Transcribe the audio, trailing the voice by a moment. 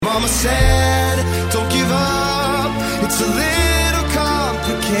mama said, don't give up. It's a little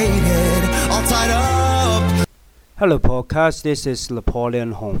complicated, all tied up. Hello podcast, this is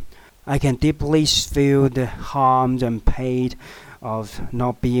Napoleon home. I can deeply feel the harm and pain of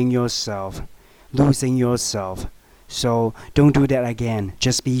not being yourself, losing yourself. So don't do that again,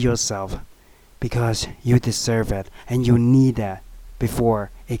 just be yourself. Because you deserve it and you need that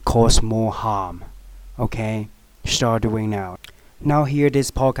before it causes more harm. Okay? Start doing now. Now hear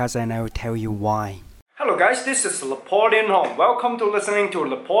this podcast and I will tell you why. Hello guys, this is Napoleon Home. Welcome to listening to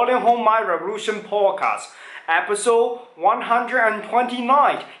Napoleon Home My Revolution podcast, episode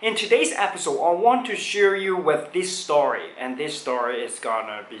 129. In today's episode, I want to share you with this story, and this story is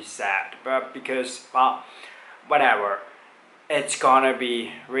gonna be sad, but because whatever, it's gonna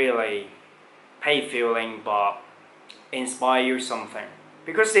be really pain feeling, but inspire you something.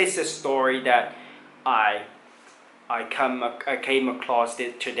 Because it's a story that I came across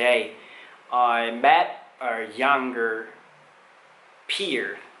it today. I met a younger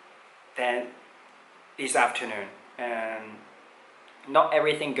peer than this afternoon, and not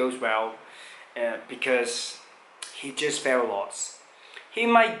everything goes well because he just felt lost. He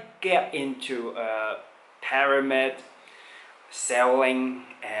might get into a pyramid selling,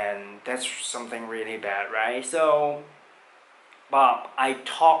 and that's something really bad, right? So, but I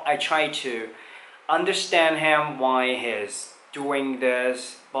try to understand him why he's doing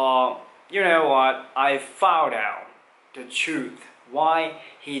this, but you know what? I found out the truth why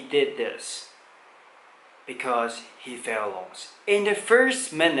he did this. Because he felt lost. In the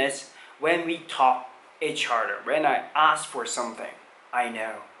first minutes when we talk each other, when I ask for something, I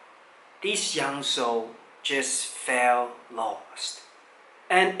know this young soul just felt lost.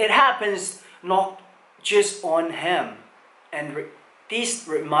 And it happens not just on him. And this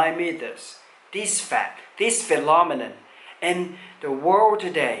remind me this fact, this phenomenon. In the world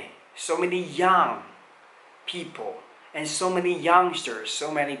today, so many young people and so many youngsters,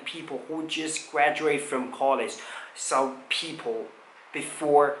 so many people who just graduate from college, some people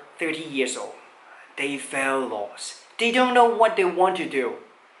before 30 years old, they feel lost. They don't know what they want to do,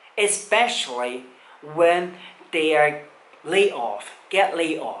 especially when they are get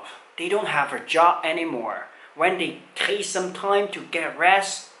laid off. They don't have a job anymore. When they take some time to get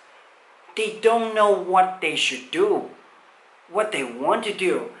rest, they don't know what they should do, what they want to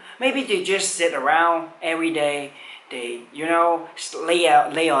do. Maybe they just sit around every day. They,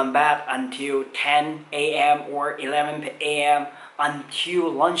 lay on bed until 10 a.m. or 11 a.m.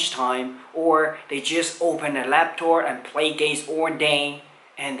 until lunchtime, or they just open a laptop and play games all day,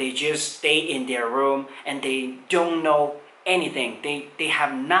 and they just stay in their room and they don't know anything. They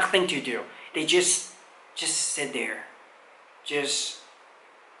have nothing to do. They just sit there, just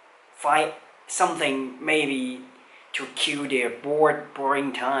find something maybe to kill their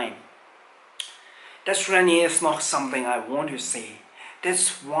boring time. That's really is not something I want to see.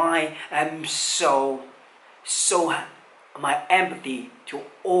 That's why I'm so my empathy to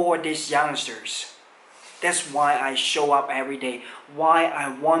all these youngsters. That's why I show up every day. Why I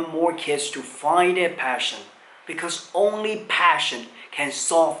want more kids to find their passion. Because only passion can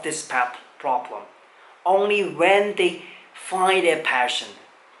solve this problem. Only when they find their passion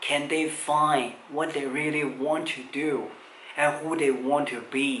can they find what they really want to do and who they want to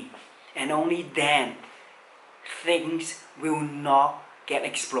be. And only then things will not get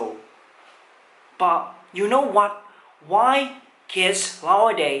explode. But you know what? Why kids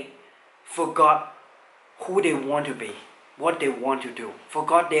nowadays forgot who they want to be, what they want to do,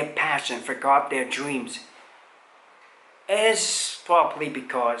 forgot their passion, forgot their dreams? It's probably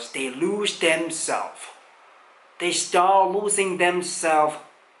because they lose themselves. They start losing themselves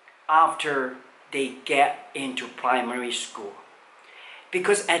after they get into primary school.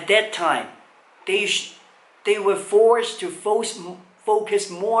 Because at that time, they were forced to focus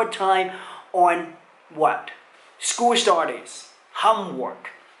more time on what? School studies, homework.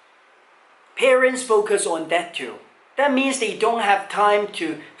 Parents focus on that too. That means they don't have time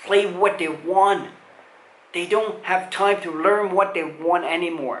to play what they want. They don't have time to learn what they want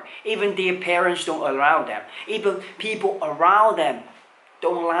anymore. Even their parents don't allow them. Even people around them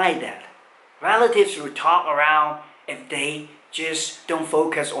don't like that. Relatives will talk around if they just don't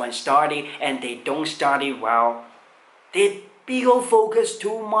focus on study and they don't study well. People focus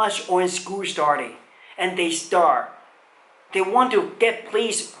too much on school study and they want to get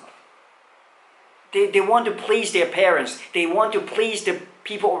pleased. They want to please their parents. They want to please the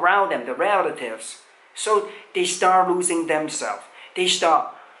people around them, the relatives. So they start losing themselves. They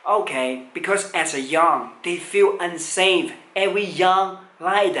start, because as a young, they feel unsafe. Every young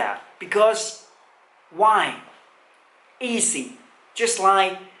like that. Because why? Easy. Just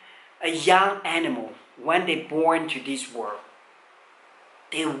like a young animal, when they born to this world,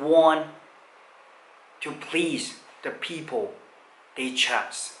 they want to please the people they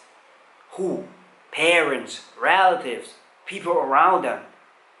trust. Who? Parents, relatives, people around them.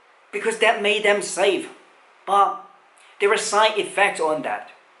 Because that made them safe. But there are side effects on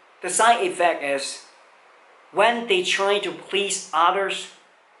that. The side effect is when they try to please others,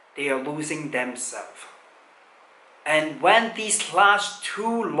 they are losing themselves. And when these last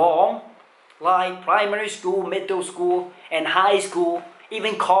too long, like primary school, middle school, and high school,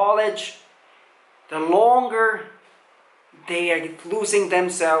 even college, the longer they are losing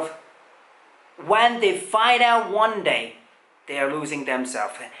themselves, when they find out one day they are losing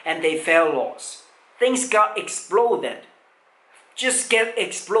themselves and they feel lost, things got exploded, just get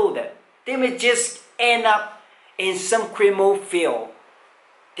exploded. They may just end up in some criminal field.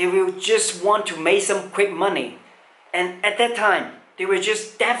 They will just want to make some quick money. And at that time, they will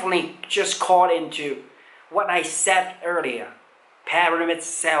just definitely just caught into what I said earlier, pyramid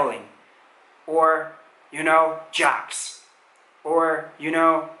selling, or, jobs, or,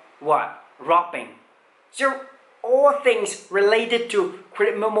 what, robbing. So all things related to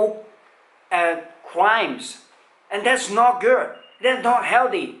criminal crimes. And that's not good. That's not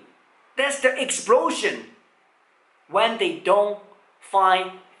healthy. That's the explosion. When they don't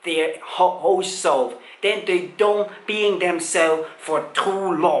find their whole soul, then they don't being themselves for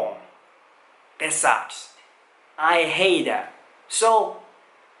too long. That sucks. I hate that. So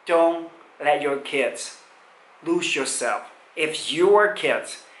don't let your kids lose yourself. If you are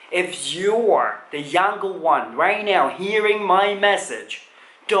kids, if you are the younger one right now hearing my message,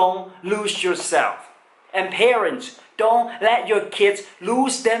 don't lose yourself. And parents, don't let your kids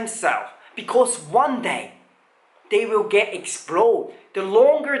lose themselves, because one day they will get explode. The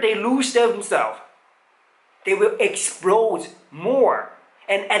longer they lose themselves, they will explode more.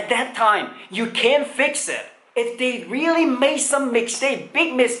 And at that time, you can't fix it. If they really made some mistake,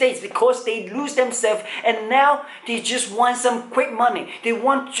 big mistakes, because they lose themselves and now they just want some quick money. They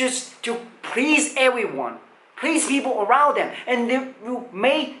want just to please everyone, please people around them, and they will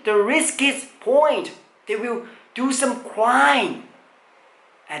make the riskiest point. They will do some crime.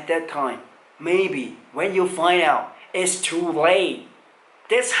 At that time, maybe when you find out, it's too late.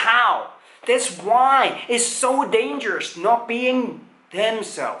 That's how. That's why it's so dangerous not being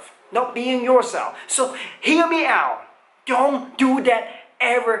themselves, not being yourself. So hear me out. Don't do that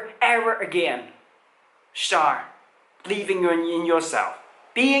ever again. Start believing in yourself,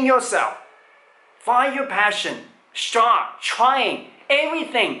 being yourself. Find your passion. Start trying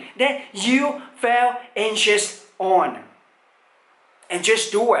everything that you felt anxious on. And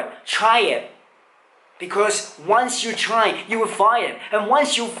just do it. Try it. Because once you try, you will find it. And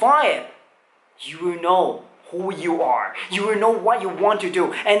once you find it, you will know who you are. You will know what you want to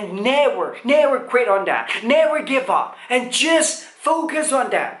do. And never quit on that. Never give up. And just focus on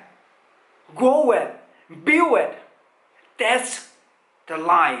that. Grow it. Build it. That's the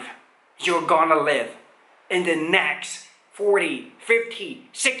life you're gonna live in the next 40, 50,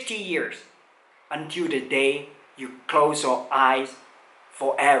 60 years. Until the day you close your eyes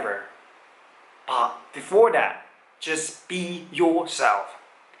forever. But before that, just be yourself.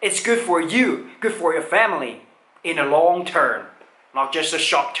 It's good for you, good for your family in the long term, not just the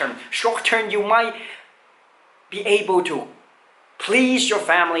short term. Short term, you might be able to please your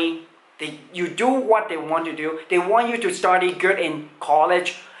family. You do what they want to do. They want you to study good in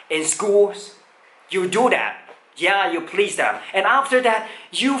college, in schools. You do that. Yeah, you please them. And after that,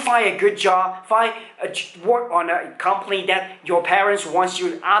 you find a good job, work on a company that your parents want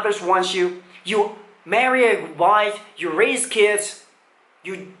you, others want you. You marry a wife, you raise kids,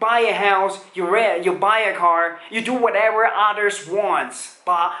 you buy a house, you buy a car, you do whatever others want,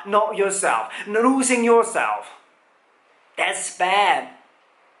 but not yourself, losing yourself. That's bad.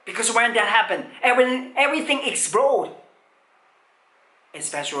 Because when that happens, everything explodes.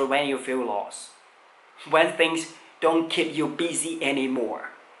 Especially when you feel lost. When things don't keep you busy anymore.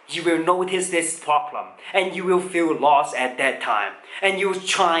 You will notice this problem and you will feel lost at that time. And you'll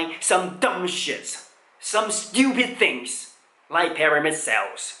try some dumb shits, some stupid things like pyramid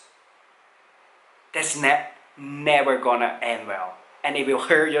cells. That's never gonna end well. And it will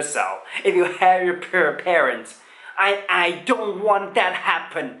hurt yourself. It will hurt your parents. I don't want that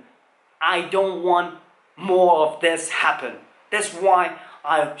happen. I don't want more of this happen. That's why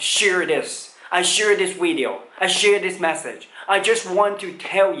I share this. I share this video. I share this message. I just want to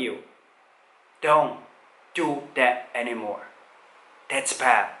tell you, don't do that anymore. That's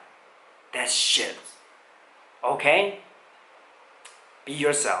bad. That's shit. Okay? Be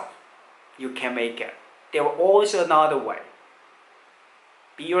yourself. You can make it. There will always another way.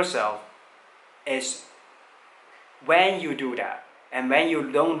 be yourself is when you do that, and when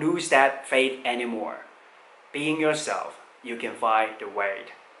you don't lose that faith anymore, being yourself, you can find the way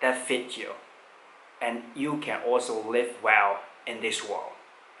that fits you. And you can also live well in this world.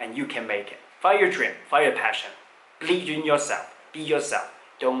 And you can make it. Find your dream, find your passion. Believe in yourself, be yourself.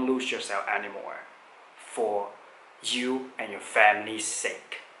 Don't lose yourself anymore. For you and your family's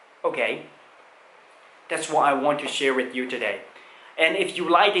sake. Okay? That's what I want to share with you today. And if you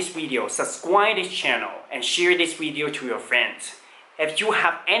like this video, subscribe this channel and share this video to your friends. If you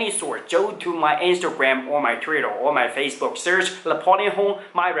have any sort, go to my Instagram or my Twitter or my Facebook, search Napoleon Home,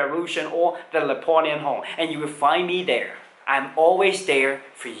 My Revolution, or the Napoleon Home, and you will find me there. I'm always there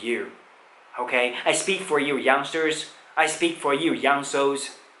for you. Okay? I speak for you youngsters. I speak for you young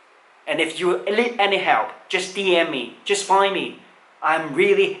souls. And if you need any help, just DM me. Just find me. I'm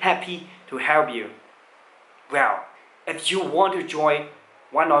really happy to help you. Well, if you want to join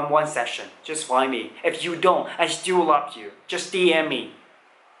one-on-one session, just find me. If you don't, I still love you. Just DM me.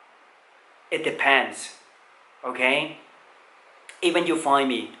 It depends. Okay? Even you find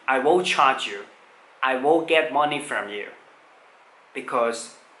me, I will charge you. I will get money from you.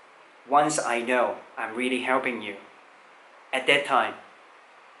 Because once I know I'm really helping you, at that time,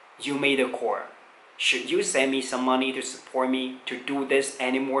 you made a call. Should you send me some money to support me to do this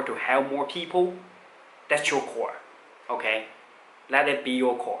anymore, to help more people? That's your call. Okay? Let it be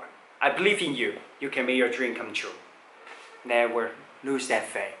your call. I believe in you. You can make your dream come true. Never lose that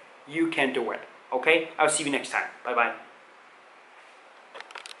faith. You can do it. Okay? I'll see you next time. Bye-bye.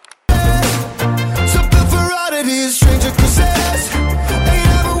 Something for oddities, stranger kisses.